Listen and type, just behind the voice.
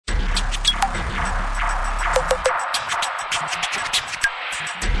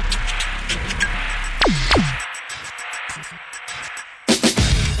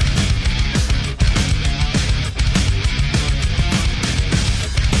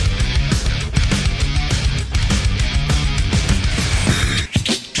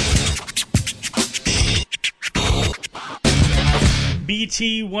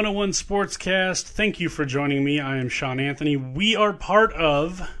BT 101 Sportscast. Thank you for joining me. I am Sean Anthony. We are part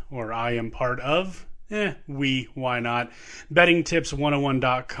of, or I am part of, why not,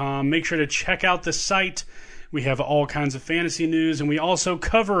 bettingtips101.com. Make sure to check out the site. We have all kinds of fantasy news, and we also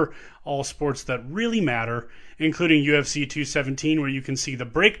cover all sports that really matter, including UFC 217, where you can see the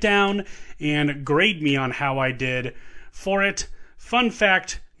breakdown and grade me on how I did for it. Fun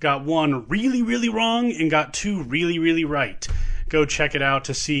fact, got one really, really wrong and got two really, really right. Go check it out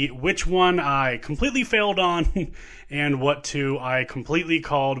to see which one I completely failed on and what two I completely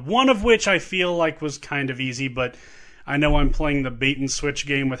called, one of which I feel like was kind of easy, but I know I'm playing the bait and switch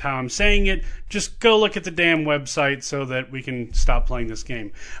game with how I'm saying it. Just go look at the damn website so that we can stop playing this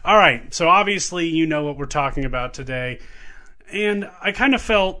game. All right, so obviously you know what we're talking about today. And I kind of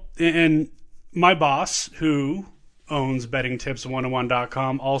felt, and my boss, who owns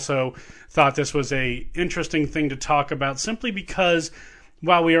bettingtips101.com, also thought this was a interesting thing to talk about, simply because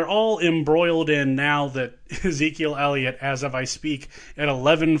while we are all embroiled in now that Ezekiel Elliott, as of I speak, at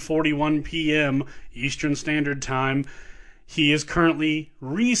 11:41 p.m. Eastern Standard Time, he is currently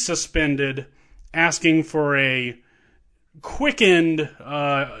resuspended, asking for a quickened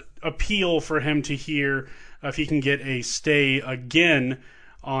appeal for him to hear if he can get a stay again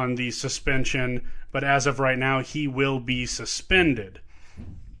on the suspension. But as of right now, he will be suspended.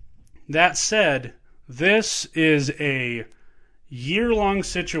 That said, this is a year-long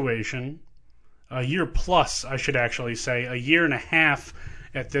situation, a year plus, I should actually say, a year and a half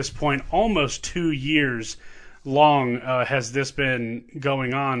at this point, almost 2 years long has this been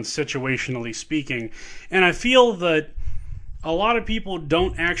going on, situationally speaking. And I feel that a lot of people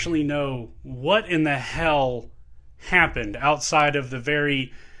don't actually know what in the hell happened outside of the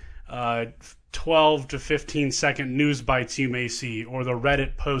very 12 to 15 second news bites you may see, or the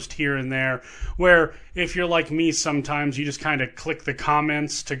Reddit post here and there, where if you're like me sometimes you just kind of click the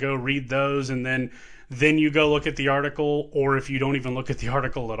comments to go read those, and then you go look at the article, or if you don't even look at the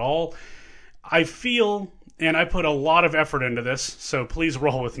article at all. I feel, and I put a lot of effort into this, so please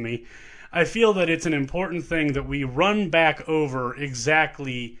roll with me, I feel that it's an important thing that we run back over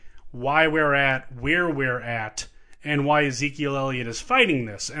exactly why we're at, where we're at, and why Ezekiel Elliott is fighting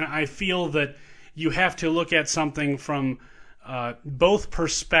this. And I feel that you have to look at something from both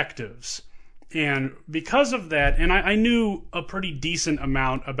perspectives. And because of that, and I knew a pretty decent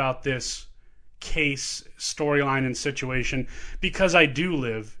amount about this case, storyline, and situation because I do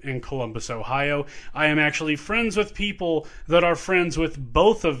live in Columbus, Ohio. I am actually friends with people that are friends with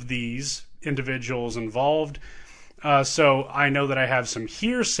both of these individuals involved. So I know that I have some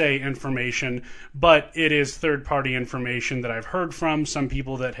hearsay information, but it is third-party information that I've heard from some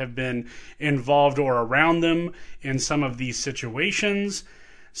people that have been involved or around them in some of these situations.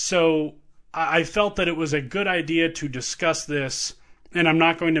 So I felt that it was a good idea to discuss this, and I'm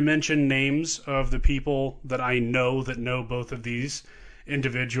not going to mention names of the people that I know that know both of these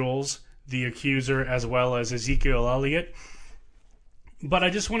individuals, the accuser as well as Ezekiel Elliott, but I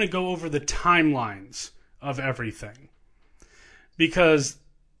just want to go over the timelines of everything, because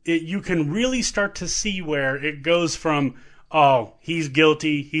you can really start to see where it goes from, oh, he's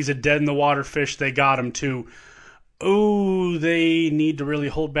guilty, he's a dead-in-the-water fish, they got him, to, oh, they need to really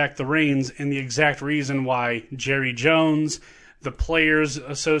hold back the reins, and the exact reason why Jerry Jones, the Players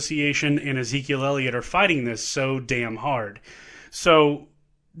Association, and Ezekiel Elliott are fighting this so damn hard. So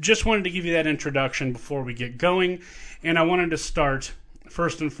just wanted to give you that introduction before we get going, and I wanted to start,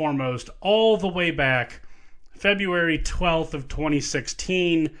 first and foremost, all the way back February 12th of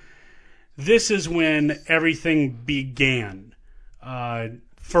 2016. This is when everything began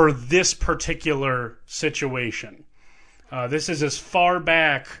for this particular situation. This is as far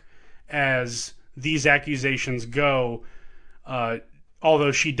back as these accusations go,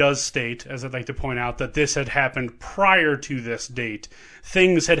 although she does state, as I'd like to point out, that this had happened prior to this date.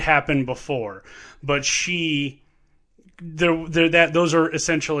 Things had happened before, but those are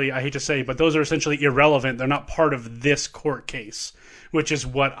essentially, I hate to say, but those are essentially irrelevant. They're not part of this court case, which is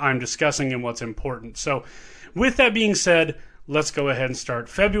what I'm discussing and what's important. So with that being said, let's go ahead and start.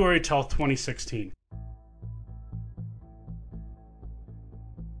 February 12th, 2016.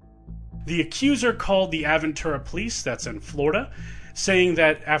 The accuser called the Aventura police, that's in Florida, saying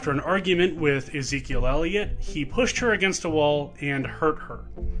that after an argument with Ezekiel Elliott, he pushed her against a wall and hurt her.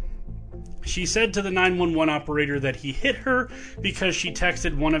 She said to the 911 operator that he hit her because she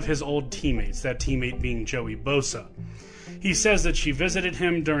texted one of his old teammates, that teammate being Joey Bosa. He says that she visited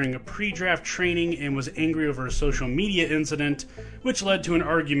him during a pre-draft training and was angry over a social media incident, which led to an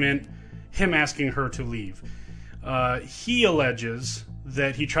argument, him asking her to leave. He alleges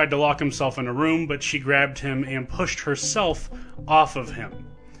that he tried to lock himself in a room, but she grabbed him and pushed herself off of him.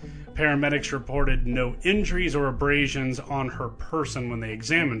 Paramedics reported no injuries or abrasions on her person when they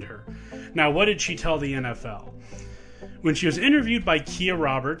examined her. Now, what did she tell the NFL? When she was interviewed by Kia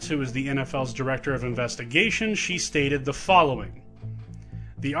Roberts, who is the NFL's Director of Investigation, she stated the following.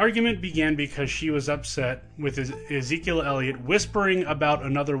 The argument began because she was upset with Ezekiel Elliott whispering about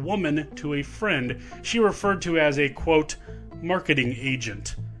another woman to a friend she referred to as a, quote, marketing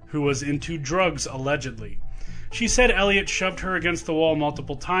agent who was into drugs, allegedly. She said Elliott shoved her against the wall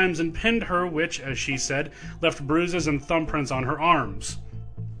multiple times and pinned her, which, as she said, left bruises and thumbprints on her arms.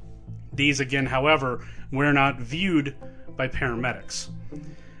 These, again, however, were not viewed by paramedics.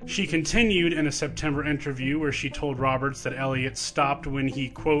 She continued in a September interview where she told Roberts that Elliott stopped when he,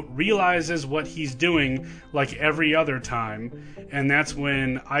 quote, realizes what he's doing like every other time, and that's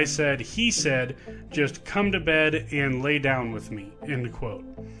when I said, he said, just come to bed and lay down with me, end quote.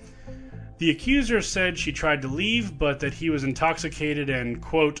 The accuser said she tried to leave, but that he was intoxicated and,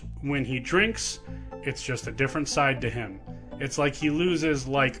 quote, when he drinks, it's just a different side to him. It's like he loses,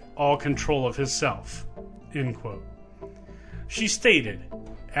 like, all control of himself, end quote. She stated,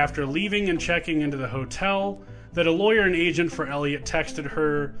 after leaving and checking into the hotel, that a lawyer and agent for Elliott texted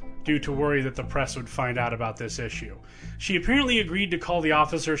her due to worry that the press would find out about this issue. She apparently agreed to call the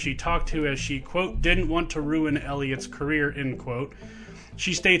officer she talked to as she, quote, didn't want to ruin Elliott's career, end quote.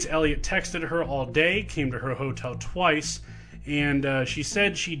 She states Elliott texted her all day, came to her hotel twice, and she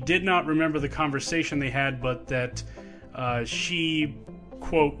said she did not remember the conversation they had, but that she,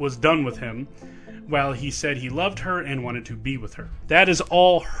 quote, was done with him, while he said he loved her and wanted to be with her. That is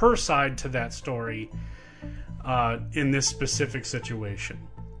all her side to that story in this specific situation.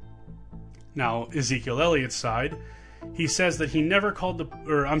 Now, Ezekiel Elliott's side, he says that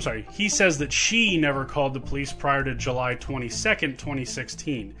he says that she never called the police prior to July 22nd,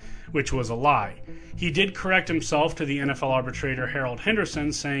 2016, which was a lie. He did correct himself to the NFL arbitrator Harold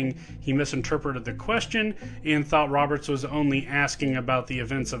Henderson, saying he misinterpreted the question and thought Roberts was only asking about the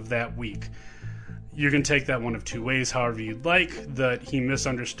events of that week. You can take that one of two ways, however you'd like, that he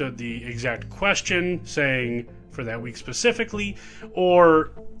misunderstood the exact question, saying for that week specifically,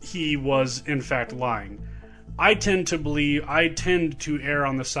 or he was in fact lying. I tend to err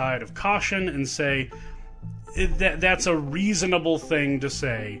on the side of caution and say that's a reasonable thing to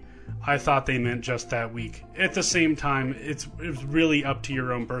say. I thought they meant just that week. At the same time, it's really up to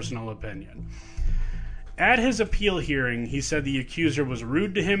your own personal opinion. At his appeal hearing, he said the accuser was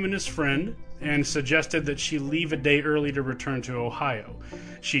rude to him and his friend and suggested that she leave a day early to return to Ohio.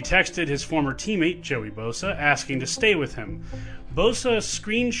 She texted his former teammate, Joey Bosa, asking to stay with him. Bosa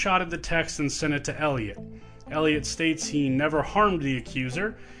screenshotted the text and sent it to Elliott. Elliott states he never harmed the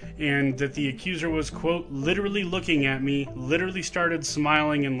accuser and that the accuser was, quote, literally looking at me, literally started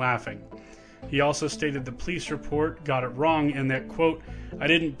smiling and laughing. He also stated the police report got it wrong and that, quote, I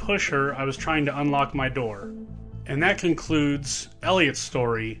didn't push her, I was trying to unlock my door. And that concludes Elliott's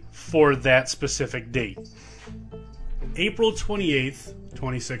story for that specific date. April 28th,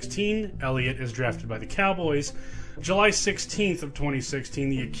 2016, Elliott is drafted by the Cowboys. July 16th of 2016,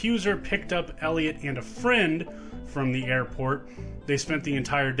 the accuser picked up Elliott and a friend from the airport. They spent the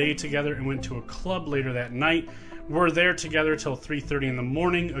entire day together and went to a club later that night. Were there together till 3:30 in the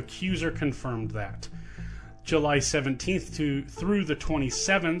morning. Accuser confirmed that. July 17th through the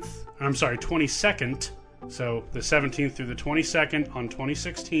 22nd, so the 17th through the 22nd on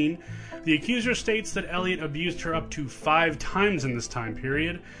 2016, the accuser states that Elliott abused her up to 5 times in this time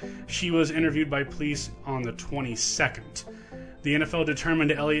period. She was interviewed by police on the 22nd. The NFL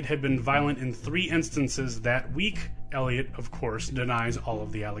determined Elliott had been violent in 3 instances that week. Elliott, of course, denies all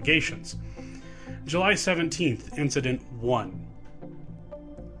of the allegations. July 17th, Incident 1.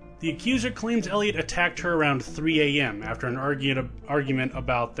 The accuser claims Elliott attacked her around 3 a.m. after an argument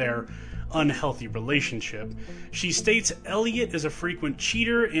about their unhealthy relationship. She states Elliott is a frequent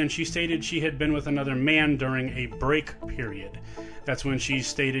cheater, and she stated she had been with another man during a break period. That's when she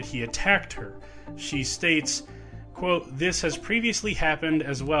stated he attacked her. She states, quote, this has previously happened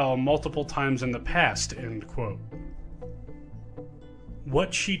as well multiple times in the past, end quote.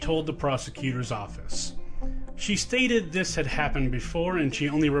 What she told the prosecutor's office. She stated this had happened before and she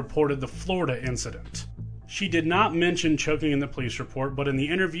only reported the Florida incident. She did not mention choking in the police report, but in the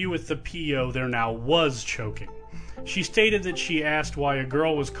interview with the PO, there now was choking. She stated that she asked why a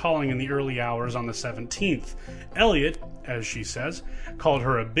girl was calling in the early hours on the 17th. Elliott, as she says, called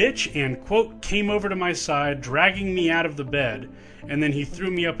her a bitch and, quote, came over to my side, dragging me out of the bed, and then he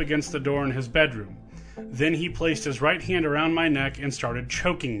threw me up against the door in his bedroom. Then he placed his right hand around my neck and started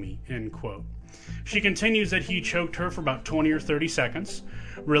choking me, end quote. She continues that he choked her for about 20 or 30 seconds,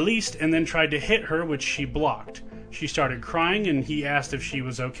 released, and then tried to hit her, which she blocked. She started crying, and he asked if she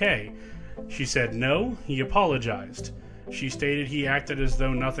was okay. She said no. He apologized. She stated he acted as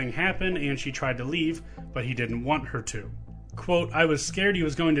though nothing happened, and she tried to leave, but he didn't want her to. Quote, I was scared he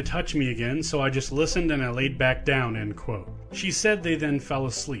was going to touch me again, so I just listened and I laid back down, end quote. She said they then fell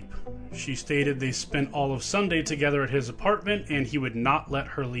asleep. She stated they spent all of Sunday together at his apartment, and he would not let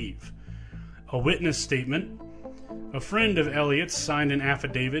her leave. A witness statement. A friend of Elliott's signed an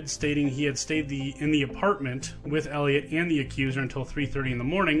affidavit stating he had stayed in the apartment with Elliott and the accuser until 3:30 in the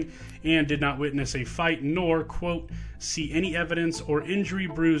morning and did not witness a fight nor, quote, see any evidence or injury,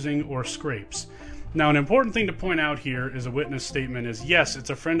 bruising, or scrapes. Now, an important thing to point out here is a witness statement is, yes, it's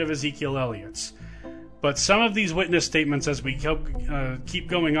a friend of Ezekiel Elliott's. But some of these witness statements, as we keep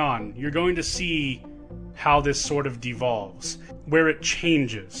going on, you're going to see how this sort of devolves, where it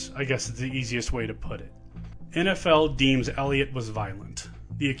changes, I guess is the easiest way to put it. NFL deems Elliott was violent.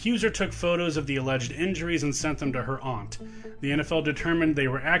 The accuser took photos of the alleged injuries and sent them to her aunt. The NFL determined they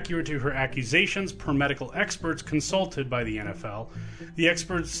were accurate to her accusations per medical experts consulted by the NFL. The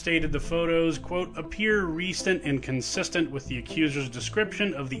experts stated the photos, quote, appear recent and consistent with the accuser's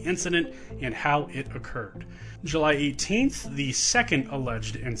description of the incident and how it occurred. July 18th, the second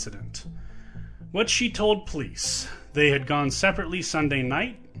alleged incident. What she told police. They had gone separately Sunday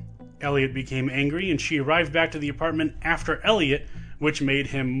night. Elliott became angry, and she arrived back to the apartment after Elliott, which made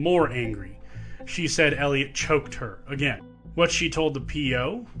him more angry. She said Elliott choked her again. What she told the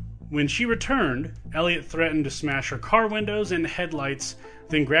PO. When she returned, Elliott threatened to smash her car windows and headlights,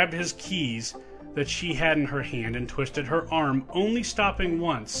 then grabbed his keys that she had in her hand and twisted her arm, only stopping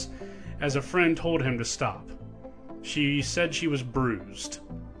once, as a friend told him to stop. She said she was bruised.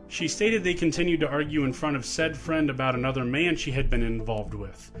 She stated they continued to argue in front of said friend about another man she had been involved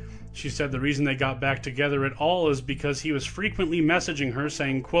with. She said the reason they got back together at all is because he was frequently messaging her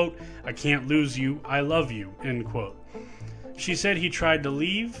saying, quote, I can't lose you, I love you, end quote. She said he tried to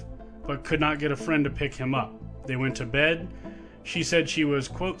leave, but could not get a friend to pick him up. They went to bed. She said she was,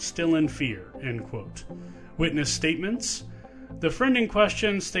 quote, still in fear, end quote. Witness statements. The friend in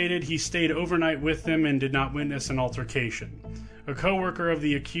question stated he stayed overnight with them and did not witness an altercation. A co-worker of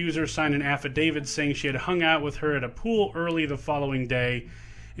the accuser signed an affidavit saying she had hung out with her at a pool early the following day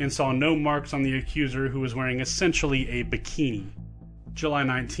and saw no marks on the accuser, who was wearing essentially a bikini. July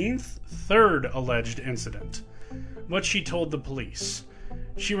 19th, third alleged incident. What she told the police.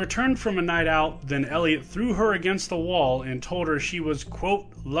 She returned from a night out, then Elliott threw her against the wall and told her she was, quote,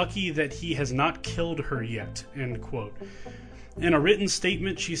 lucky that he has not killed her yet, end quote. In a written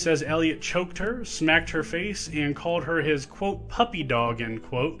statement, she says Elliott choked her, smacked her face, and called her his, quote, puppy dog, end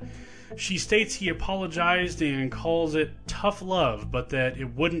quote. She states he apologized and calls it tough love, but that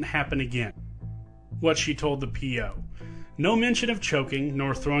it wouldn't happen again. What she told the PO. No mention of choking,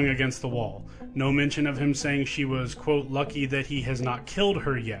 nor throwing against the wall. No mention of him saying she was, quote, lucky that he has not killed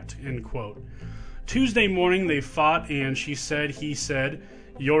her yet, end quote. Tuesday morning they fought, and he said,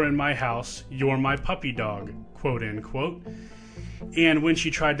 you're in my house, you're my puppy dog, quote, end quote. And when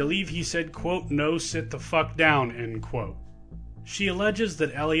she tried to leave, he said, quote, no, sit the fuck down, end quote. She alleges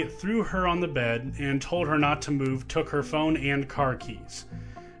that Elliott threw her on the bed and told her not to move, took her phone and car keys.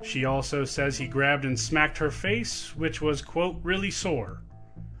 She also says he grabbed and smacked her face, which was, quote, really sore.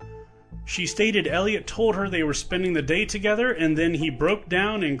 She stated Elliott told her they were spending the day together, and then he broke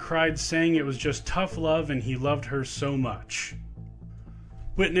down and cried, saying it was just tough love and he loved her so much.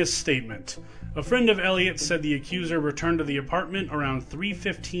 Witness statement. A friend of Elliott said the accuser returned to the apartment around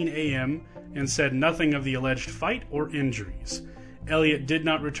 3:15 a.m. and said nothing of the alleged fight or injuries. Elliott did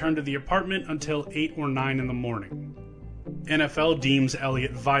not return to the apartment until 8 or 9 in the morning. NFL deems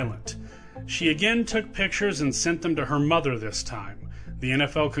Elliott violent. She again took pictures and sent them to her mother this time. The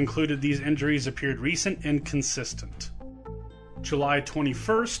NFL concluded these injuries appeared recent and consistent. July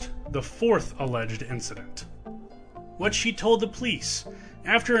 21st, the fourth alleged incident. What she told the police.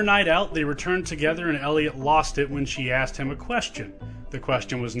 After a night out, they returned together and Elliott lost it when she asked him a question. The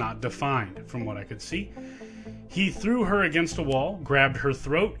question was not defined, from what I could see. He threw her against a wall, grabbed her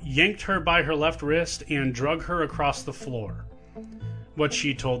throat, yanked her by her left wrist, and drug her across the floor. What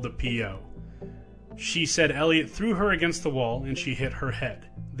she told the PO. She said Elliott threw her against the wall and she hit her head.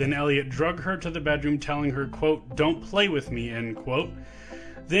 Then Elliott drug her to the bedroom, telling her, quote, don't play with me, end quote.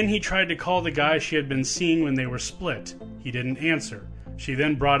 Then he tried to call the guy she had been seeing when they were split. He didn't answer. She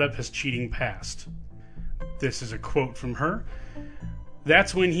then brought up his cheating past. This is a quote from her.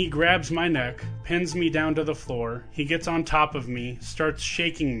 That's when he grabs my neck, pins me down to the floor, he gets on top of me, starts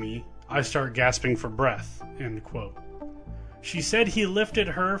shaking me, I start gasping for breath, end quote. She said he lifted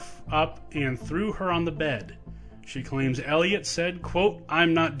her up and threw her on the bed. She claims Elliott said, quote,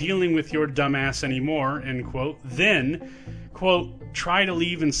 "I'm not dealing with your dumbass anymore," end quote. Then, quote, "try to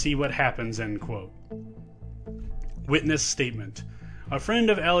leave and see what happens," end quote. Witness statement. A friend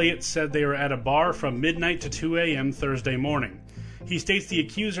of Elliott said they were at a bar from midnight to 2 a.m. Thursday morning. He states the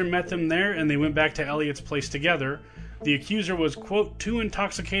accuser met them there and they went back to Elliott's place together. The accuser was, quote, "too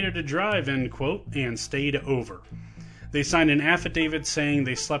intoxicated to drive," end quote, and stayed over. They signed an affidavit saying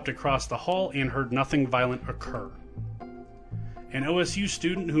they slept across the hall and heard nothing violent occur. An OSU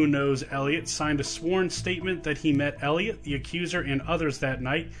student who knows Elliott signed a sworn statement that he met Elliott, the accuser, and others that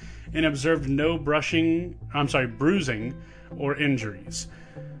night and observed no bruising or injuries.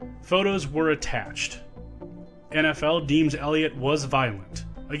 Photos were attached. NFL deems Elliott was violent.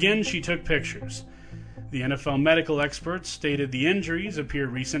 Again, she took pictures. The NFL medical experts stated the injuries appear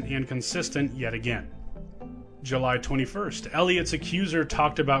recent and consistent yet again. July 21st, Elliott's accuser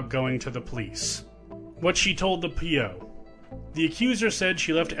talked about going to the police. What she told the PO. The accuser said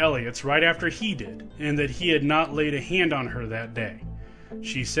she left Elliott's right after he did, and that he had not laid a hand on her that day.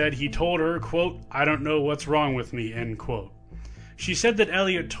 She said he told her, quote, "I don't know what's wrong with me," end quote. She said that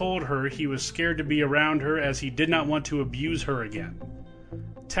Elliott told her he was scared to be around her as he did not want to abuse her again.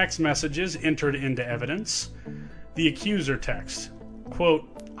 Text messages entered into evidence. The accuser text, quote,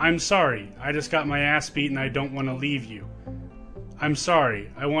 "I'm sorry, I just got my ass beat and I don't want to leave you. I'm sorry,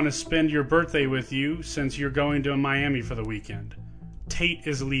 I want to spend your birthday with you since you're going to Miami for the weekend. Tate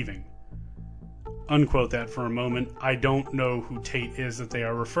is leaving." Unquote that for a moment. I don't know who Tate is that they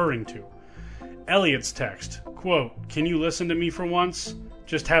are referring to. Elliott's text, quote, "Can you listen to me for once?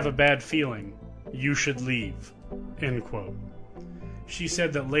 Just have a bad feeling. You should leave," end quote. She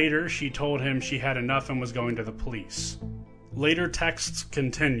said that later she told him she had enough and was going to the police. Later texts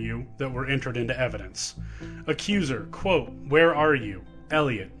continue that were entered into evidence. Accuser, quote, "Where are you?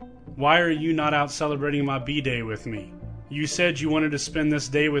 Elliott, why are you not out celebrating my B-Day with me? You said you wanted to spend this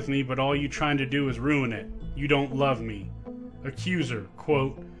day with me, but all you trying to do is ruin it. You don't love me." Accuser,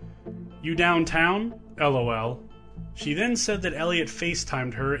 quote, "You downtown? LOL. She then said that Elliott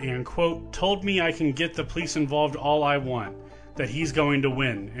FaceTimed her and, quote, "told me I can get the police involved all I want, that he's going to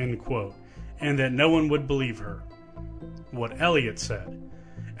win," end quote, and that no one would believe her. What Elliott said.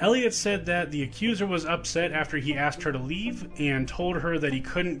 Elliott said that the accuser was upset after he asked her to leave and told her that he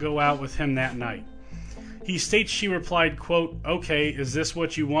couldn't go out with him that night. He states she replied, quote, "Okay, is this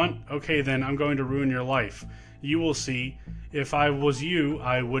what you want? Okay, then I'm going to ruin your life. You will see. If I was you,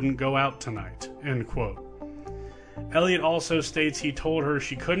 I wouldn't go out tonight," end quote. Elliott also states he told her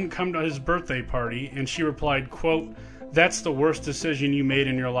she couldn't come to his birthday party, and she replied, quote, "That's the worst decision you made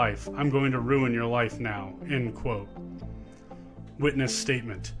in your life. I'm going to ruin your life now," end quote. Witness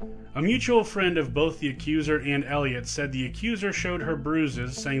statement. A mutual friend of both the accuser and Elliott said the accuser showed her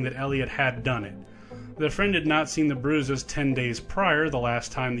bruises, saying that Elliott had done it. The friend had not seen the bruises 10 days prior, the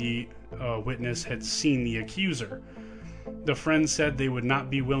last time the witness had seen the accuser. The friend said they would not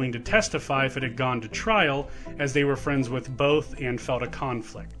be willing to testify if it had gone to trial, as they were friends with both and felt a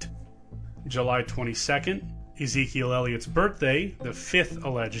conflict. July 22nd, Ezekiel Elliott's birthday, the 5th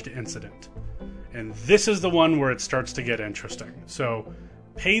alleged incident. And this is the one where it starts to get interesting. So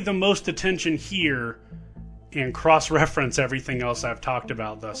pay the most attention here and cross-reference everything else I've talked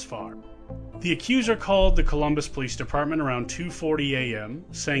about thus far. The accuser called the Columbus Police Department around 2:40 a.m.,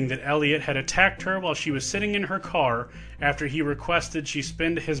 saying that Elliott had attacked her while she was sitting in her car after he requested she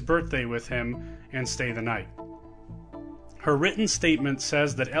spend his birthday with him and stay the night. Her written statement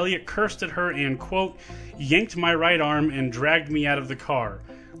says that Elliott cursed at her and, quote, "yanked my right arm and dragged me out of the car,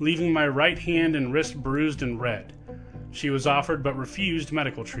 leaving my right hand and wrist bruised and red." She was offered but refused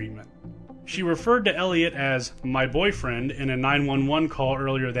medical treatment. She referred to Elliott as "my boyfriend" in a 911 call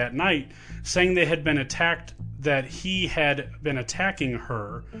earlier that night, saying they had been attacked, that he had been attacking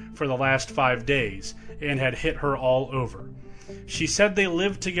her for the last 5 days and had hit her all over. She said they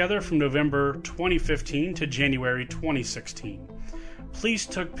lived together from November 2015 to January 2016. Police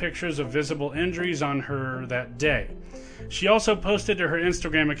took pictures of visible injuries on her that day. She also posted to her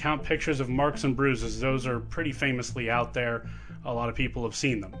Instagram account pictures of marks and bruises. Those are pretty famously out there. A lot of people have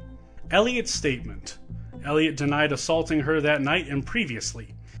seen them. Elliott's statement. Elliott denied assaulting her that night and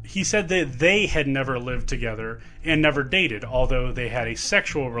previously. He said that they had never lived together and never dated, although they had a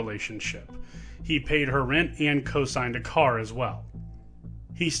sexual relationship. He paid her rent and co-signed a car as well.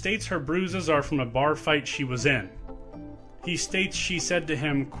 He states her bruises are from a bar fight she was in. He states she said to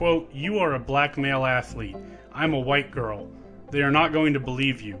him, quote, "You are a black male athlete. I'm a white girl. They are not going to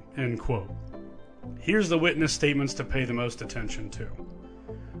believe you," end quote. Here's the witness statements to pay the most attention to.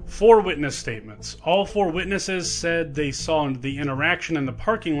 4 witness statements. All 4 witnesses said they saw the interaction in the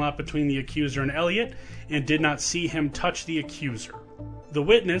parking lot between the accuser and Elliott and did not see him touch the accuser. The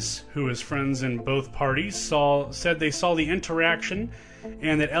witness, who is friends in both parties, said they saw the interaction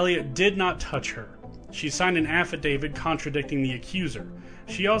and that Elliott did not touch her. She signed an affidavit contradicting the accuser.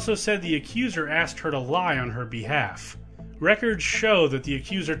 She also said the accuser asked her to lie on her behalf. Records show that the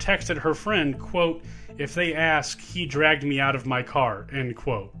accuser texted her friend, quote, "If they ask, he dragged me out of my car," end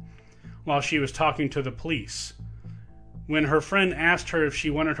quote, while she was talking to the police. When her friend asked her if she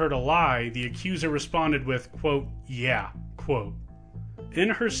wanted her to lie, the accuser responded with, quote, "Yeah," quote. In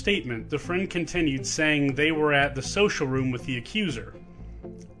her statement, the friend continued saying they were at the social room with the accuser.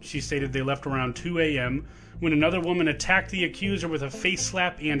 She stated they left around 2 a.m. when another woman attacked the accuser with a face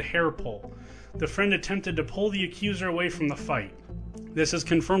slap and hair pull. The friend attempted to pull the accuser away from the fight. This is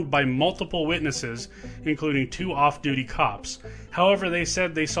confirmed by multiple witnesses, including 2 off-duty cops. However, they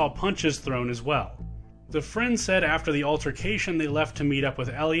said they saw punches thrown as well. The friend said after the altercation they left to meet up with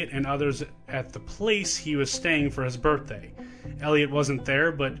Elliott and others at the place he was staying for his birthday. Elliott wasn't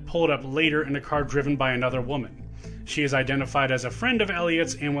there, but pulled up later in a car driven by another woman. She is identified as a friend of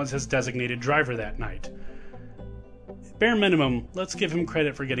Elliott's and was his designated driver that night. Bare minimum, let's give him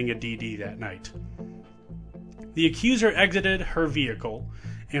credit for getting a DD that night. The accuser exited her vehicle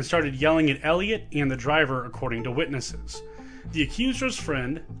and started yelling at Elliott and the driver, according to witnesses. The accuser's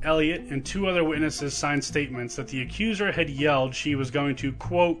friend, Elliott, and 2 other witnesses signed statements that the accuser had yelled she was going to,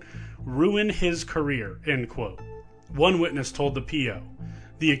 quote, "ruin his career," end quote. One witness told the PO.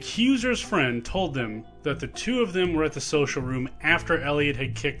 The accuser's friend told them that the 2 of them were at the social room after Elliott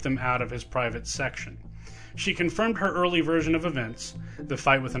had kicked them out of his private section. She confirmed her early version of events, the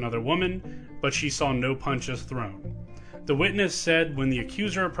fight with another woman, but she saw no punches thrown. The witness said when the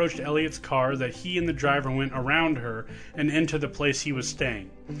accuser approached Elliott's car that he and the driver went around her and into the place he was staying.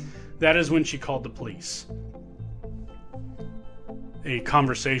 That is when she called the police. A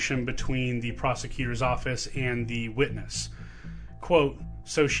conversation between the prosecutor's office and the witness. Quote,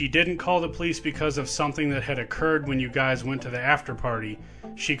 "So she didn't call the police because of something that had occurred when you guys went to the after party.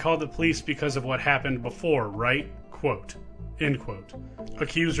 She called the police because of what happened before, right?" Quote, end quote.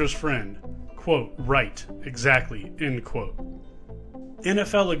 Accuser's friend. Quote, "Right, exactly," end quote.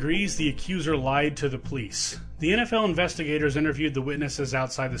 NFL agrees the accuser lied to the police. The NFL investigators interviewed the witnesses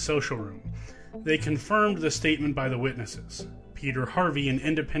outside the social room. They confirmed the statement by the witnesses. Peter Harvey, an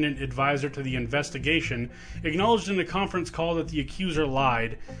independent advisor to the investigation, acknowledged in a conference call that the accuser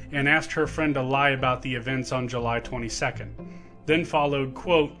lied and asked her friend to lie about the events on July 22nd. Then followed,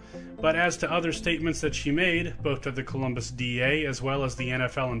 quote, "But as to other statements that she made, both to the Columbus DA as well as the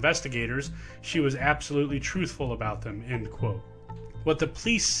NFL investigators, she was absolutely truthful about them," end quote. What the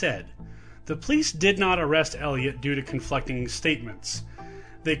police said. The police did not arrest Elliott due to conflicting statements.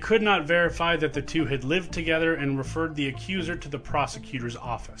 They could not verify that the 2 had lived together and referred the accuser to the prosecutor's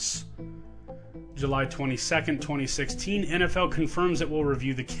office. July 22nd, 2016, NFL confirms it will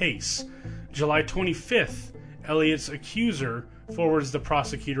review the case. July 25th, Elliott's accuser forwards the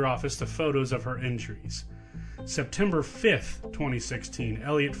prosecutor office the photos of her injuries. September 5th, 2016,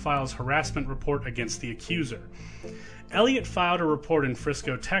 Elliott files harassment report against the accuser. Elliott filed a report in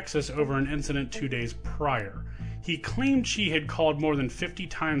Frisco, Texas over an incident 2 days prior. He claimed she had called more than 50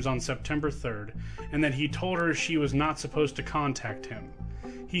 times on September 3rd and that he told her she was not supposed to contact him.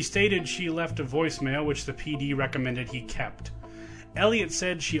 He stated she left a voicemail which the PD recommended he kept. Elliott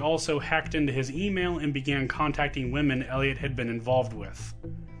said she also hacked into his email and began contacting women Elliott had been involved with.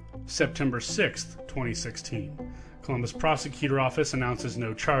 September 6th, 2016. Columbus Prosecutor Office announces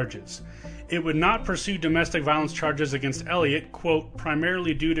no charges. It would not pursue domestic violence charges against Elliott, quote,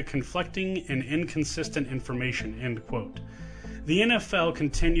 "primarily due to conflicting and inconsistent information," end quote. The NFL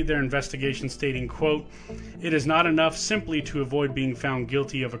continued their investigation stating, quote, "It is not enough simply to avoid being found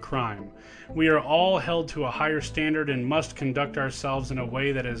guilty of a crime. We are all held to a higher standard and must conduct ourselves in a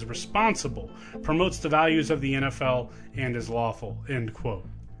way that is responsible, promotes the values of the NFL, and is lawful," end quote.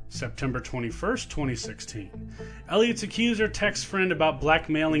 September 21st, 2016. Elliott's accuser texts friend about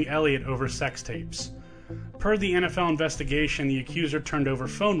blackmailing Elliott over sex tapes. Per the NFL investigation, the accuser turned over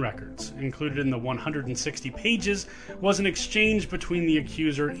phone records. Included in the 160 pages was an exchange between the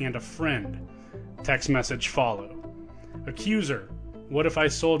accuser and a friend. Text message followed. Accuser, "What if I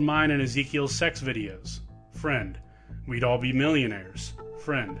sold mine and Ezekiel's sex videos?" Friend, "We'd all be millionaires."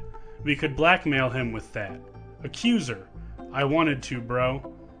 Friend, "We could blackmail him with that." Accuser, "I wanted to,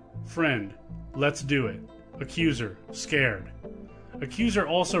 bro." Friend, "Let's do it." Accuser, scared. Accuser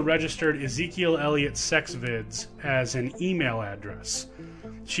also registered Ezekiel Elliott's sex vids as an email address.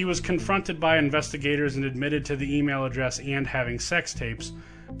 She was confronted by investigators and admitted to the email address and having sex tapes,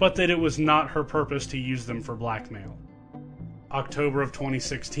 but that it was not her purpose to use them for blackmail. October of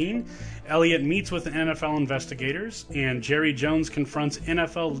 2016, Elliott meets with NFL investigators, and Jerry Jones confronts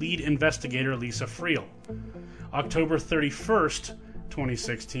NFL lead investigator Lisa Friel. October 31st,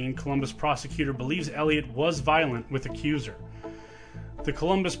 2016, Columbus prosecutor believes Elliott was violent with accuser. The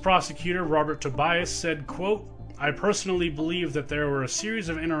Columbus prosecutor, Robert Tobias, said, quote, "I personally believe that there were a series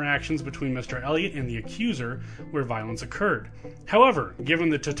of interactions between Mr. Elliott and the accuser where violence occurred. However, given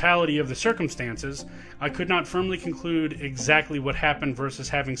the totality of the circumstances, I could not firmly conclude exactly what happened versus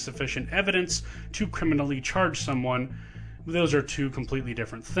having sufficient evidence to criminally charge someone. Those are two completely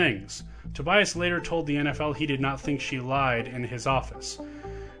different things." Tobias later told the NFL he did not think she lied in his office.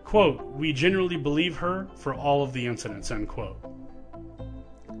 Quote, "We generally believe her for all of the incidents," end quote.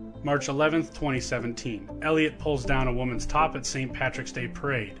 March 11th, 2017. Elliott pulls down a woman's top at St. Patrick's Day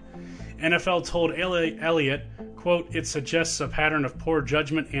Parade. NFL told Elliott, quote, "It suggests a pattern of poor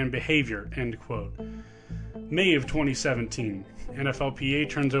judgment and behavior," end quote. May of 2017. NFLPA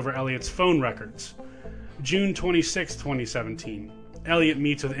turns over Elliott's phone records. June 26, 2017. Elliott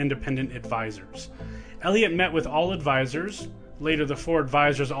meets with independent advisors. Elliott met with all advisors. Later, the four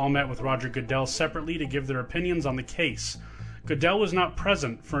advisors all met with Roger Goodell separately to give their opinions on the case. Goodell was not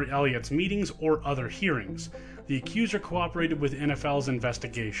present for Elliott's meetings or other hearings. The accuser cooperated with NFL's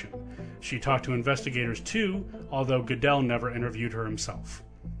investigation. She talked to investigators too, although Goodell never interviewed her himself.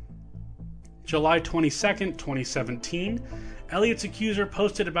 July 22nd, 2017. Elliott's accuser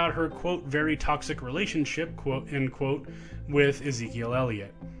posted about her, quote, "very toxic relationship," quote, end quote, with Ezekiel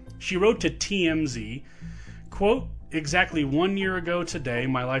Elliott. She wrote to TMZ, quote, "Exactly 1 year ago today,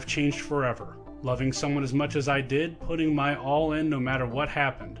 my life changed forever. Loving someone as much as I did, putting my all in no matter what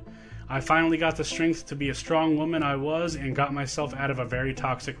happened. I finally got the strength to be a strong woman I was and got myself out of a very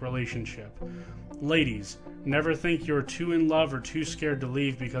toxic relationship. Ladies, never think you're too in love or too scared to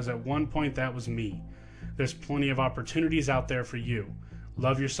leave, because at one point that was me. There's plenty of opportunities out there for you.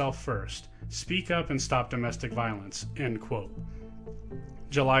 Love yourself first. Speak up and stop domestic violence," end quote.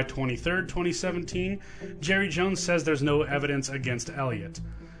 July 23rd, 2017. Jerry Jones says there's no evidence against Elliott.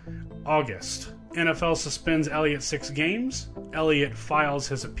 August. NFL suspends Elliott 6 games. Elliott files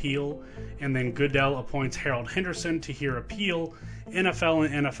his appeal, and then Goodell appoints Harold Henderson to hear appeal. NFL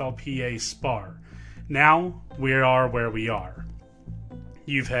and NFLPA spar. Now we are where we are.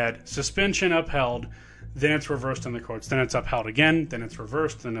 You've had suspension upheld, then it's reversed in the courts, then it's upheld again, then it's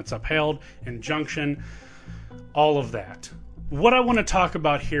reversed, then it's upheld, injunction, all of that. What I want to talk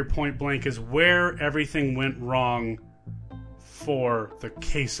about here point blank is where everything went wrong for the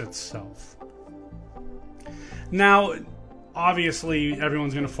case itself. Now, obviously,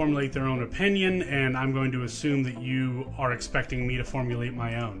 everyone's going to formulate their own opinion, and I'm going to assume that you are expecting me to formulate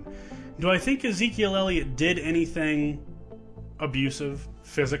my own. Do I think Ezekiel Elliott did anything abusive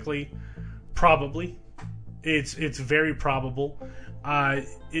physically? Probably. It's very probable.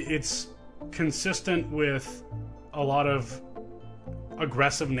 It's consistent with a lot of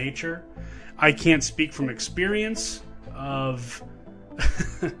aggressive nature. I can't speak from experience of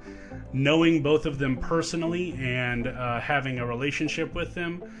knowing both of them personally and having a relationship with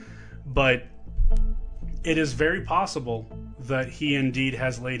them, but it is very possible that he indeed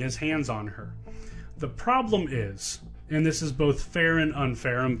has laid his hands on her. The problem is, and this is both fair and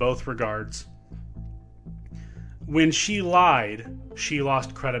unfair in both regards, when she lied, she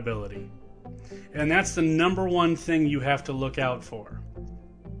lost credibility. And that's the number one thing you have to look out for.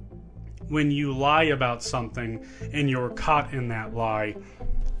 When you lie about something and you're caught in that lie,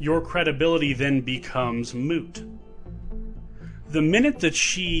 your credibility then becomes moot. The minute that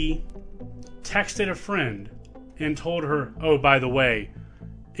she texted a friend and told her, "Oh, by the way,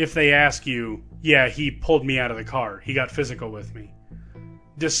 if they ask you, yeah, he pulled me out of the car. He got physical with me,"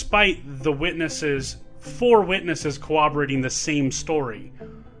 despite the witnesses, 4 witnesses corroborating the same story,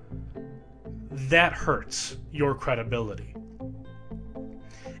 that hurts your credibility.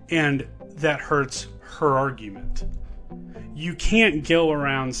 And that hurts her argument. You can't go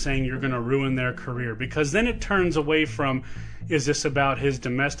around saying you're going to ruin their career, because then it turns away from, is this about his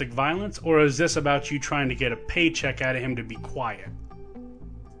domestic violence, or is this about you trying to get a paycheck out of him to be quiet?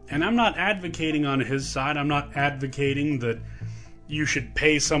 And I'm not advocating on his side. I'm not advocating that you should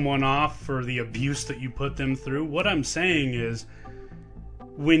pay someone off for the abuse that you put them through. What I'm saying is,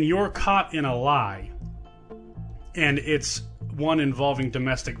 when you're caught in a lie, and it's one involving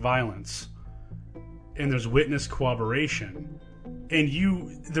domestic violence, and there's witness corroboration, and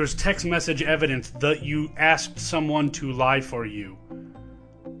there's text message evidence that you asked someone to lie for you,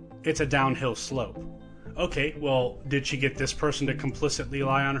 it's a downhill slope. Okay, well, did she get this person to complicitly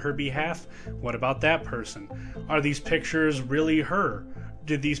lie on her behalf? What about that person? Are these pictures really her?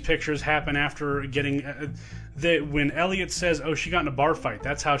 did these pictures happen after getting... when Elliott says, oh, she got in a bar fight,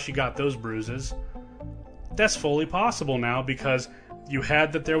 that's how she got those bruises. That's fully possible now, because you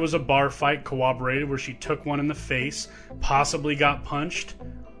had that there was a bar fight corroborated where she took one in the face, possibly got punched,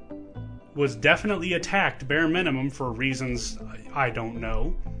 was definitely attacked, bare minimum, for reasons I don't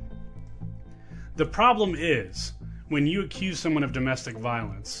know. The problem is, when you accuse someone of domestic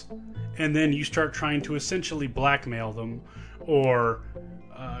violence, and then you start trying to essentially blackmail them, or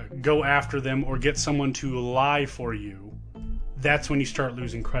go after them, or get someone to lie for you, that's when you start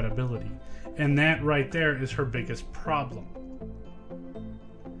losing credibility. And that right there is her biggest problem.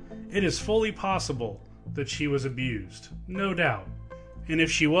 It is fully possible that she was abused, no doubt. And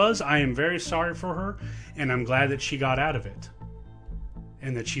if she was, I am very sorry for her, and I'm glad that she got out of it.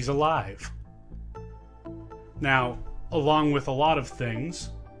 And that she's alive. Now, along with a lot of things,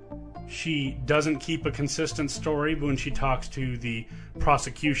 she doesn't keep a consistent story when she talks to the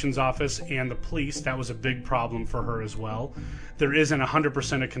prosecution's office and the police. That was a big problem for her as well. There isn't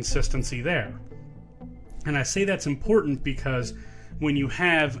 100% of consistency there. And I say that's important because when you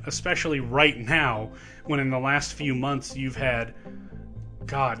have, especially right now, when in the last few months you've had,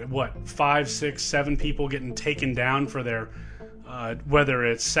 5, 6, 7 people getting taken down for their, whether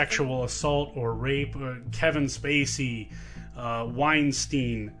it's sexual assault or rape, Kevin Spacey,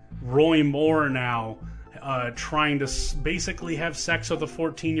 Weinstein, Roy Moore now, trying to basically have sex with a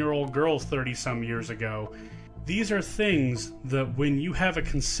 14-year-old girl 30-some years ago. These are things that when you have a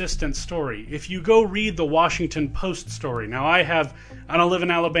consistent story, if you go read the Washington Post story, now I don't live in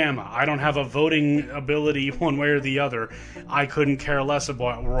Alabama, I don't have a voting ability one way or the other, I couldn't care less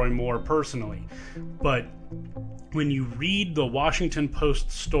about Roy Moore personally, but when you read the Washington Post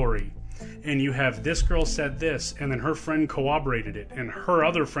story, and you have this girl said this, and then her friend corroborated it, and her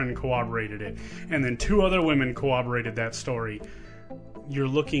other friend corroborated it, and then 2 other women corroborated that story, you're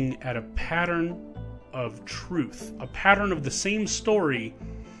looking at a pattern of truth, a pattern of the same story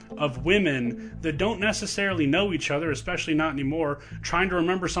of women that don't necessarily know each other, especially not anymore, trying to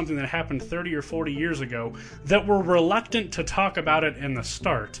remember something that happened 30 or 40 years ago, that were reluctant to talk about it in the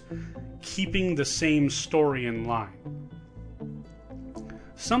start, keeping the same story in line.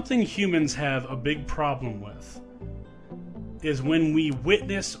 Something humans have a big problem with is when we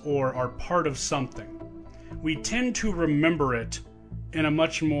witness or are part of something, we tend to remember it in a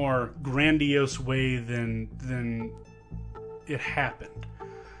much more grandiose way than it happened.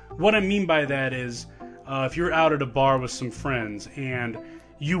 What I mean by that is, if you're out at a bar with some friends and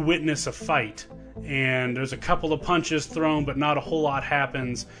you witness a fight and there's a couple of punches thrown but not a whole lot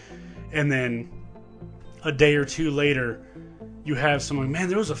happens, and then a day or 2 later you have someone, man,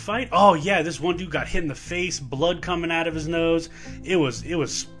 there was a fight? Oh yeah, this one dude got hit in the face, blood coming out of his nose. It was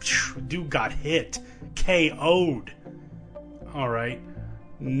dude got hit, KO'd. Alright.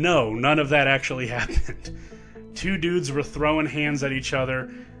 No, none of that actually happened. 2 dudes were throwing hands at each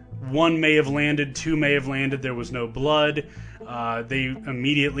other. 1 may have landed, 2 may have landed. There was no blood. They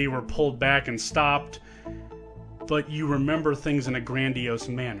immediately were pulled back and stopped. But you remember things in a grandiose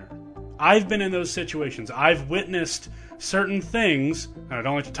manner. I've been in those situations. I've witnessed certain things that I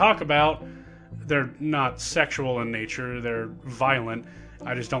don't like to talk about. They're not sexual in nature. They're violent.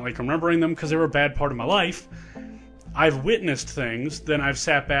 I just don't like remembering them because they were a bad part of my life. I've witnessed things, then I've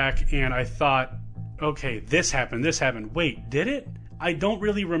sat back and I thought, okay, this happened. Wait, did it? I don't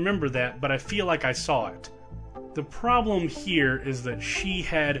really remember that, but I feel like I saw it. The problem here is that she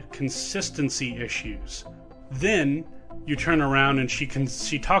had consistency issues. Then you turn around and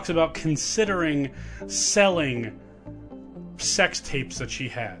she talks about considering selling sex tapes that she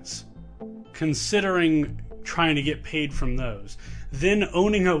has. Considering trying to get paid from those. Then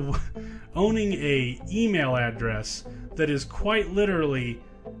owning a email address that is quite literally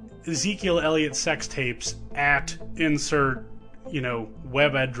Ezekiel Elliott sex tapes at insert,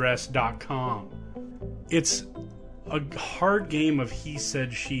 webaddress.com. It's a hard game of he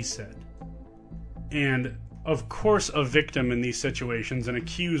said, she said. And of course a victim in these situations, an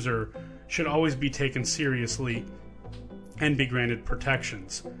accuser, should always be taken seriously and be granted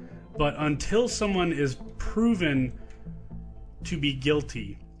protections. But until someone is proven to be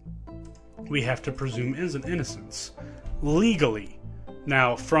guilty, we have to presume innocence legally.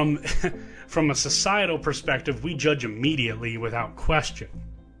 Now, from a societal perspective, we judge immediately without question.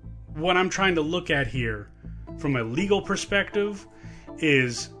 What I'm trying to look at here from a legal perspective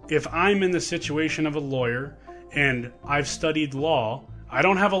is, if I'm in the situation of a lawyer and I've studied law, I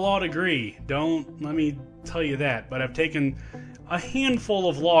don't have a law degree, let me tell you that, but I've taken a handful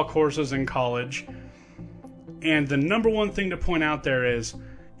of law courses in college, and the number one thing to point out there is,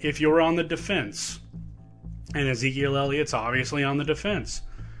 if you're on the defense And Ezekiel Elliott's obviously on the defense.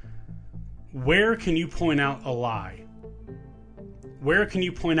 Where can you point out a lie? Where can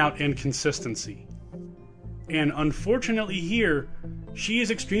you point out inconsistency? And unfortunately here, she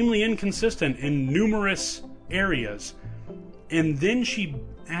is extremely inconsistent in numerous areas. And then she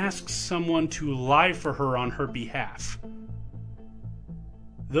asks someone to lie for her on her behalf.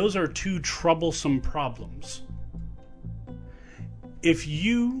 Those are two troublesome problems. If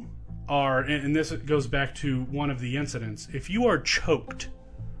you are, and this goes back to one of the incidents, if you are choked,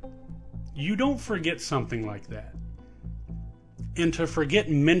 you don't forget something like that. And to forget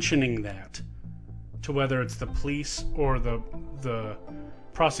mentioning that to whether it's the police or the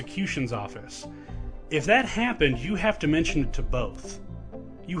prosecution's office, if that happened, you have to mention it to both.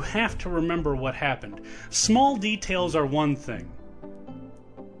 You have to remember what happened. Small details are one thing.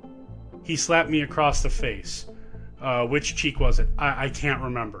 He slapped me across the face. Which cheek was it? I can't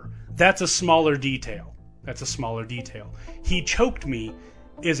remember. That's a smaller detail. He choked me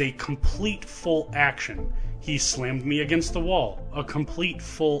is a complete full action. He slammed me against the wall. A complete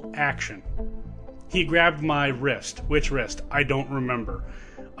full action. He grabbed my wrist. Which wrist? I don't remember.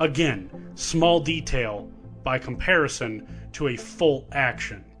 Again, small detail by comparison to a full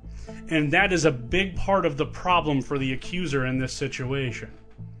action. And that is a big part of the problem for the accuser in this situation.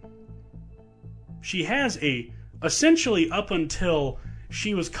 She has essentially up until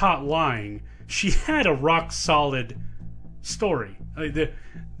she was caught lying, she had a rock solid story.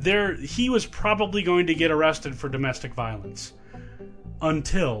 He was probably going to get arrested for domestic violence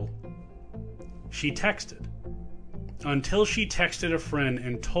until she texted. Until she texted a friend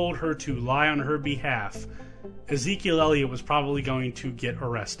and told her to lie on her behalf, Ezekiel Elliott was probably going to get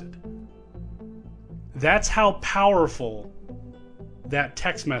arrested. That's how powerful that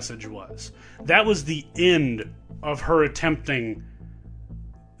text message was. That was the end of her attempting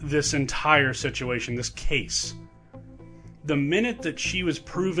this entire situation, this case. The minute that she was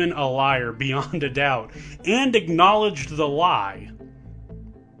proven a liar beyond a doubt and acknowledged the lie,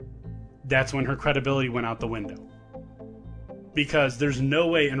 that's when her credibility went out the window. Because there's no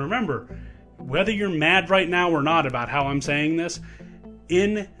way, and remember, whether you're mad right now or not about how I'm saying this,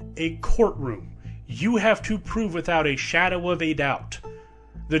 in a courtroom, you have to prove without a shadow of a doubt.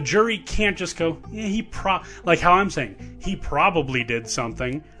 The jury can't just go, like how I'm saying, he probably did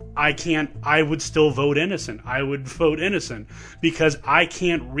something. I would still vote innocent. I would vote innocent because I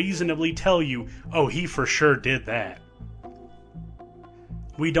can't reasonably tell you, oh, he for sure did that.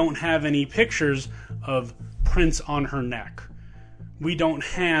 We don't have any pictures of prints on her neck. We don't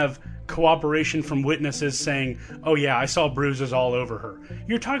have cooperation from witnesses saying, oh yeah, I saw bruises all over her.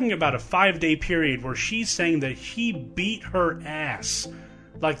 You're talking about a 5-day period where she's saying that he beat her ass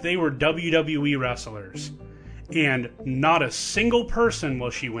like they were WWE wrestlers. And not a single person,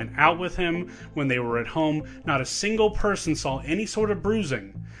 while she went out with him, when they were at home, not a single person saw any sort of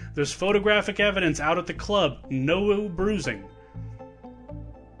bruising. There's photographic evidence out at the club, no bruising.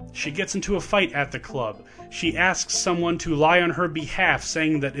 She gets into a fight at the club. She asks someone to lie on her behalf,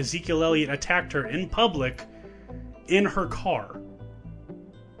 saying that Ezekiel Elliott attacked her in public in her car.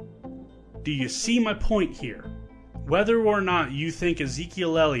 Do you see my point here? Whether or not you think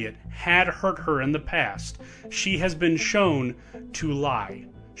Ezekiel Elliott had hurt her in the past, she has been shown to lie.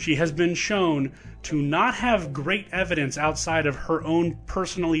 She has been shown to not have great evidence outside of her own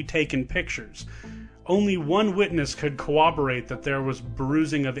personally taken pictures. Only one witness could corroborate that there was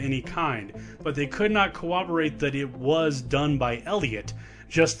bruising of any kind, but they could not corroborate that it was done by Elliott,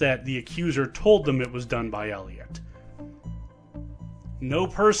 just that the accuser told them it was done by Elliott. No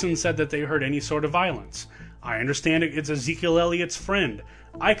person said that they heard any sort of violence. I understand it's Ezekiel Elliott's friend.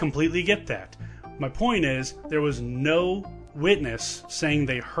 I completely get that. My point is, there was no witness saying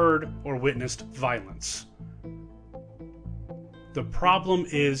they heard or witnessed violence. The problem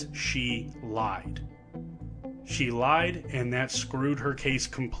is she lied. She lied, and that screwed her case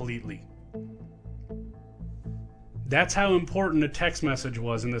completely. That's how important a text message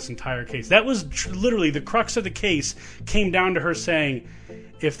was in this entire case. That was literally the crux of the case, came down to her saying,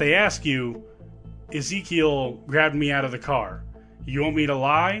 if they ask you, Ezekiel grabbed me out of the car, you want me to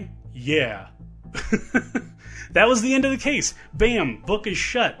lie? Yeah. That was the end of the case. Bam, book is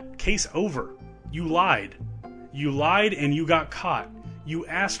shut, case over. You lied. You lied and you got caught. You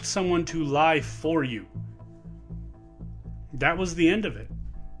asked someone to lie for you. That was the end of it.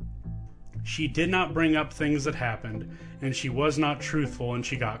 She did not bring up things that happened, and she was not truthful, and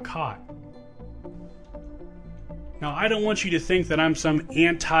she got caught. Now, I don't want you to think that I'm some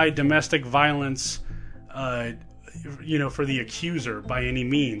anti-domestic violence, for the accuser by any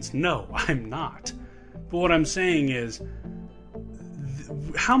means. No, I'm not. But what I'm saying is,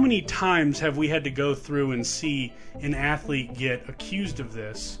 how many times have we had to go through and see an athlete get accused of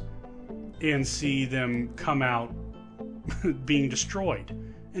this and see them come out being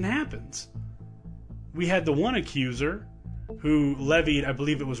destroyed? It happens. We had the one accuser who levied, I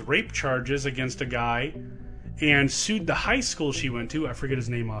believe it was rape charges against a guy, and sued the high school she went to. I forget his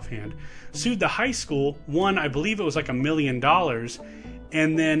name offhand. Sued the high school, won, I believe it was like $1 million,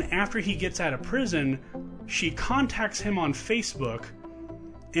 and then after he gets out of prison, she contacts him on Facebook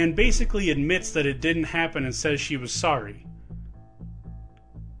and basically admits that it didn't happen and says she was sorry.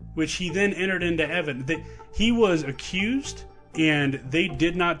 Which he then entered into evidence. He was accused, and they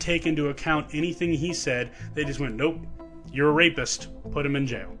did not take into account anything he said. They just went, nope, you're a rapist. Put him in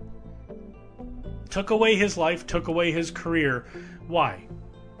jail. Took away his life, took away his career. Why?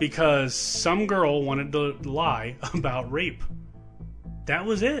 Because some girl wanted to lie about rape. That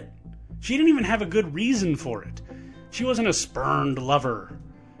was it. She didn't even have a good reason for it. She wasn't a spurned lover.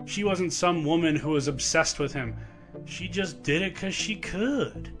 She wasn't some woman who was obsessed with him. She just did it because she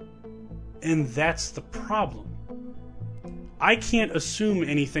could. And that's the problem. I can't assume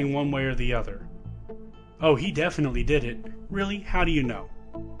anything one way or the other. Oh, he definitely did it. Really? How do you know?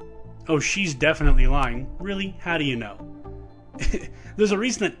 Oh, she's definitely lying. Really? How do you know? There's a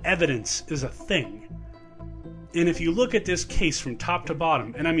reason that evidence is a thing. And if you look at this case from top to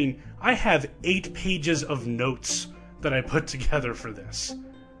bottom, and I mean, I have 8 pages of notes that I put together for this.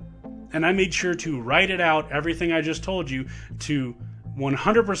 And I made sure to write it out, everything I just told you, to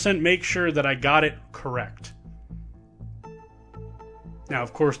 100% make sure that I got it correct. Now,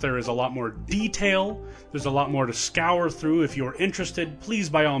 of course, there is a lot more detail. There's a lot more to scour through. If you're interested, please,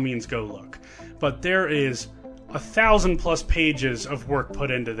 by all means, go look. But there is 1,000+ pages of work put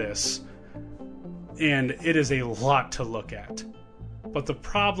into this, and it is a lot to look at. But the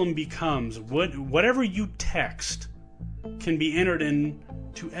problem becomes, whatever you text can be entered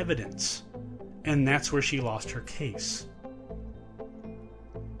into evidence, and that's where she lost her case.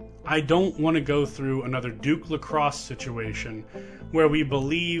 I don't want to go through another Duke Lacrosse situation where we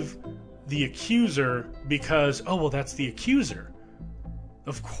believe the accuser because, oh, well, that's the accuser.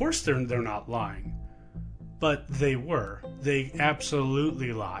 Of course they're not lying. But they were. They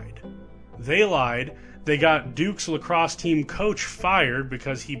absolutely lied. They lied. They got Duke's lacrosse team coach fired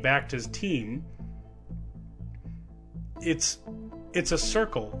because he backed his team. It's a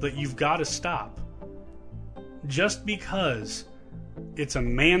circle that you've got to stop. Just because it's a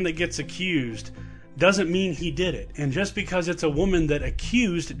man that gets accused doesn't mean he did it. And just because it's a woman that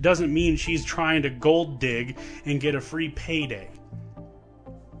accused doesn't mean she's trying to gold dig and get a free payday.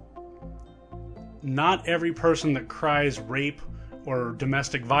 Not every person that cries rape or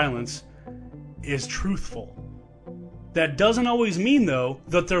domestic violence is truthful. That doesn't always mean, though,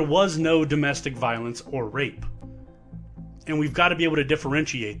 that there was no domestic violence or rape. And we've got to be able to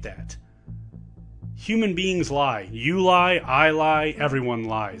differentiate that. Human beings lie. You lie, I lie, everyone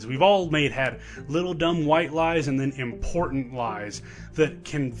lies. We've all had little dumb white lies and then important lies that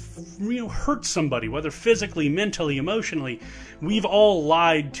can hurt somebody, whether physically, mentally, emotionally. We've all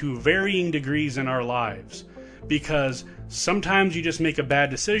lied to varying degrees in our lives because sometimes you just make a bad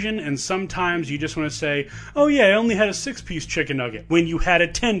decision and sometimes you just want to say, oh yeah, I only had a 6-piece chicken nugget when you had a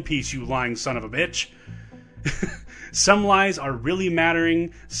 10-piece, you lying son of a bitch. Some lies are really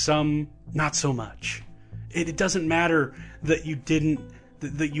mattering, some not so much. It doesn't matter that you didn't,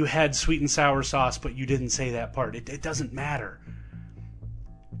 that you had sweet and sour sauce, but you didn't say that part. It doesn't matter.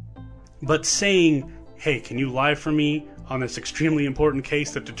 But saying, hey, can you lie for me on this extremely important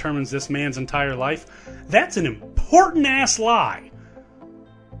case that determines this man's entire life? That's an important ass lie.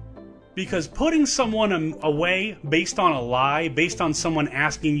 Because putting someone away based on a lie, based on someone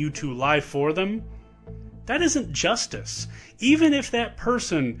asking you to lie for them, that isn't justice. Even if that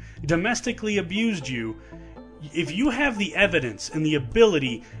person domestically abused you, if you have the evidence and the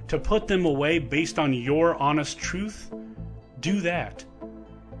ability to put them away based on your honest truth, do that.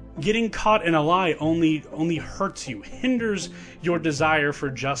 Getting caught in a lie only hurts you, hinders your desire for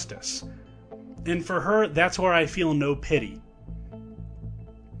justice. And for her, that's where I feel no pity.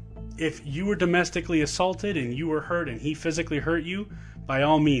 If you were domestically assaulted and you were hurt and he physically hurt you, by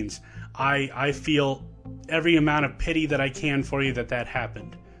all means, I feel every amount of pity that I can for you that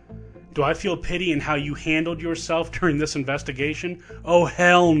happened. Do I feel pity in how you handled yourself during this investigation? Oh,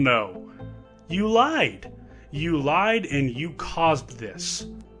 hell no. You lied. You lied and you caused this.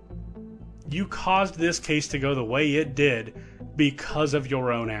 You caused this case to go the way it did because of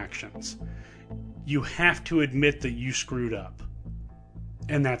your own actions. You have to admit that you screwed up.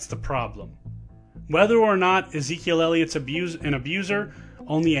 And that's the problem. Whether or not Ezekiel Elliott's an abuser,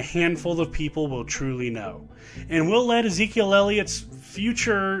 only a handful of people will truly know. And we'll let Ezekiel Elliott's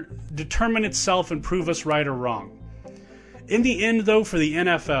future determine itself and prove us right or wrong. In the end, though, for the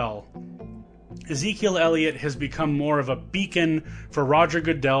NFL, Ezekiel Elliott has become more of a beacon for Roger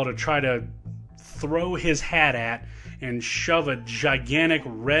Goodell to try to throw his hat at and shove a gigantic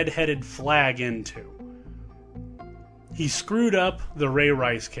red-headed flag into. He screwed up the Ray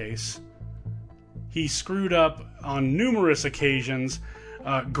Rice case. He screwed up on numerous occasions.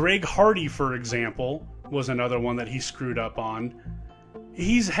 Greg Hardy, for example, was another one that he screwed up on.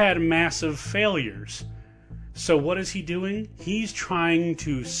 He's had massive failures. So what is he doing? He's trying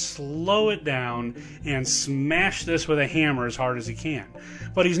to slow it down and smash this with a hammer as hard as he can.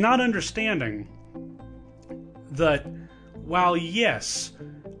 But he's not understanding that while, yes,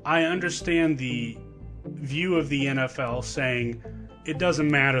 I understand the view of the NFL saying it doesn't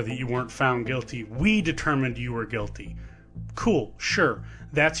matter that you weren't found guilty, we determined you were guilty. Cool, sure,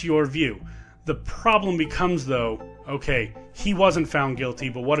 that's your view. The problem becomes, though, okay, he wasn't found guilty,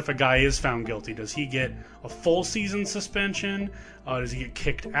 but what if a guy is found guilty? Does he get a full season suspension? Does he get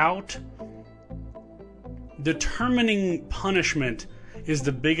kicked out? Determining punishment is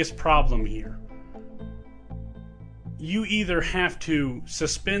the biggest problem here. You either have to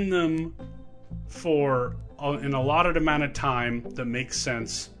suspend them for an allotted amount of time that makes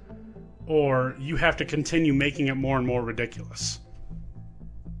sense, or you have to continue making it more and more ridiculous.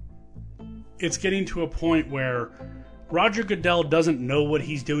 It's getting to a point where Roger Goodell doesn't know what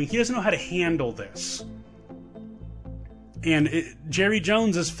he's doing. He doesn't know how to handle this. And Jerry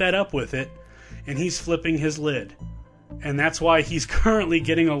Jones is fed up with it, and he's flipping his lid. And that's why he's currently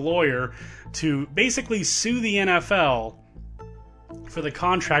getting a lawyer to basically sue the NFL for the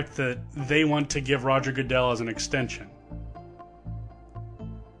contract that they want to give Roger Goodell as an extension.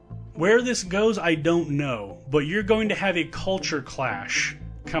 Where this goes, I don't know, but you're going to have a culture clash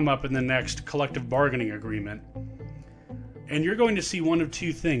come up in the next collective bargaining agreement. And you're going to see one of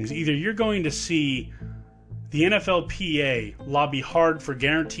two things. Either you're going to see the NFLPA lobby hard for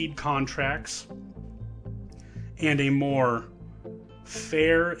guaranteed contracts and a more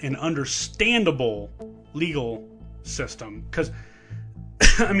fair and understandable legal system. Because,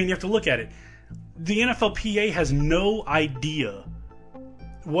 I mean, you have to look at it. The NFLPA has no idea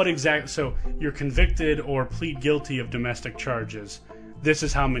what exact... So, you're convicted or plead guilty of domestic charges. This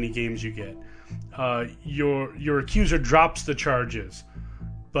is how many games you get. Your accuser drops the charges,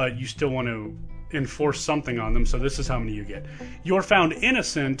 but you still want to enforce something on them, so this is how many you get. You're found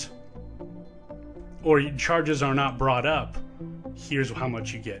innocent, or charges are not brought up, here's how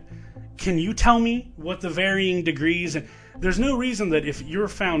much you get. Can you tell me what the varying degrees... There's no reason that if you're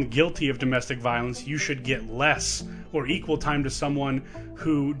found guilty of domestic violence, you should get less or equal time to someone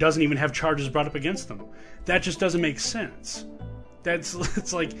who doesn't even have charges brought up against them. That just doesn't make sense.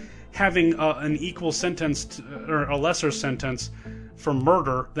 It's like having an equal sentence or a lesser sentence for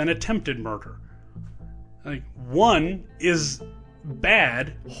murder than attempted murder. Like, one is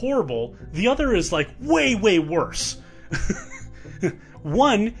bad, horrible. The other is like way, way worse.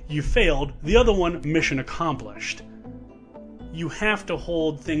 One, you failed. The other one, mission accomplished. You have to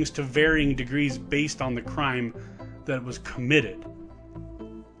hold things to varying degrees based on the crime that was committed.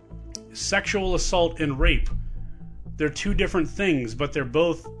 Sexual assault and rape, they're two different things, but they're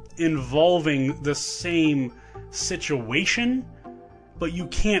both involving the same situation, but you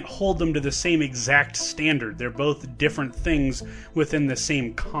can't hold them to the same exact standard. They're both different things within the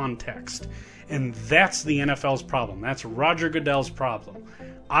same context. And that's the NFL's problem. That's Roger Goodell's problem.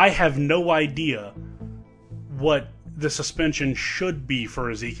 I have no idea what the suspension should be for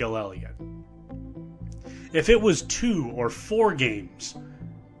Ezekiel Elliott. If it was 2 or 4 games,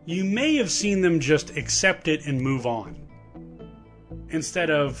 you may have seen them just accept it and move on. Instead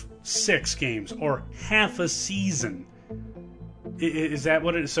of 6 games or half a season. Is that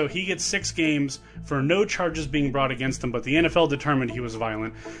what it is? So he gets 6 games for no charges being brought against him, but the NFL determined he was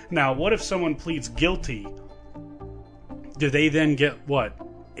violent. Now, what if someone pleads guilty? Do they then get,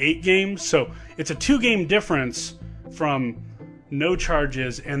 8 games? So it's a 2-game difference from no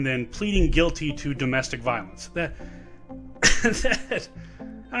charges and then pleading guilty to domestic violence. That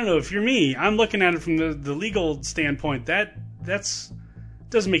I don't know, if you're me, I'm looking at it from the legal standpoint, that's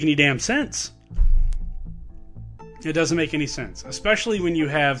doesn't make any damn sense. It doesn't make any sense, especially when you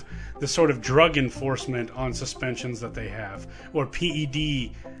have the sort of drug enforcement on suspensions that they have, or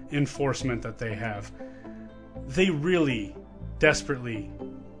PED enforcement that they have. They really desperately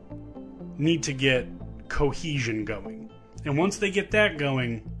need to get cohesion going. And once they get that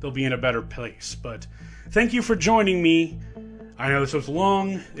going, they'll be in a better place. But thank you for joining me. I know this was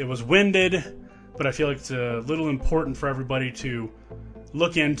long, it was winded, but I feel like it's a little important for everybody to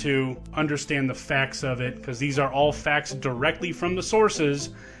look into, understand the facts of it, because these are all facts directly from the sources.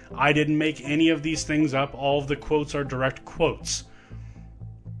 I didn't make any of these things up. All of the quotes are direct quotes.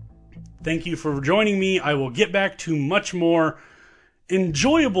 Thank you for joining me. I will get back to much more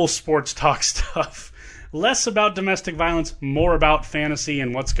enjoyable sports talk stuff. Less about domestic violence, more about fantasy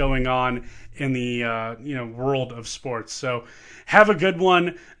and what's going on in the world of sports. So have a good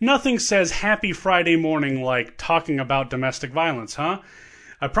one. Nothing says happy Friday morning like talking about domestic violence, huh?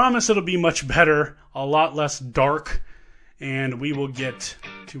 I promise it'll be much better, a lot less dark, and we will get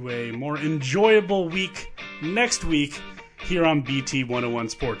to a more enjoyable week next week here on BT 101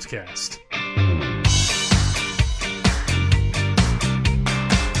 Sportscast.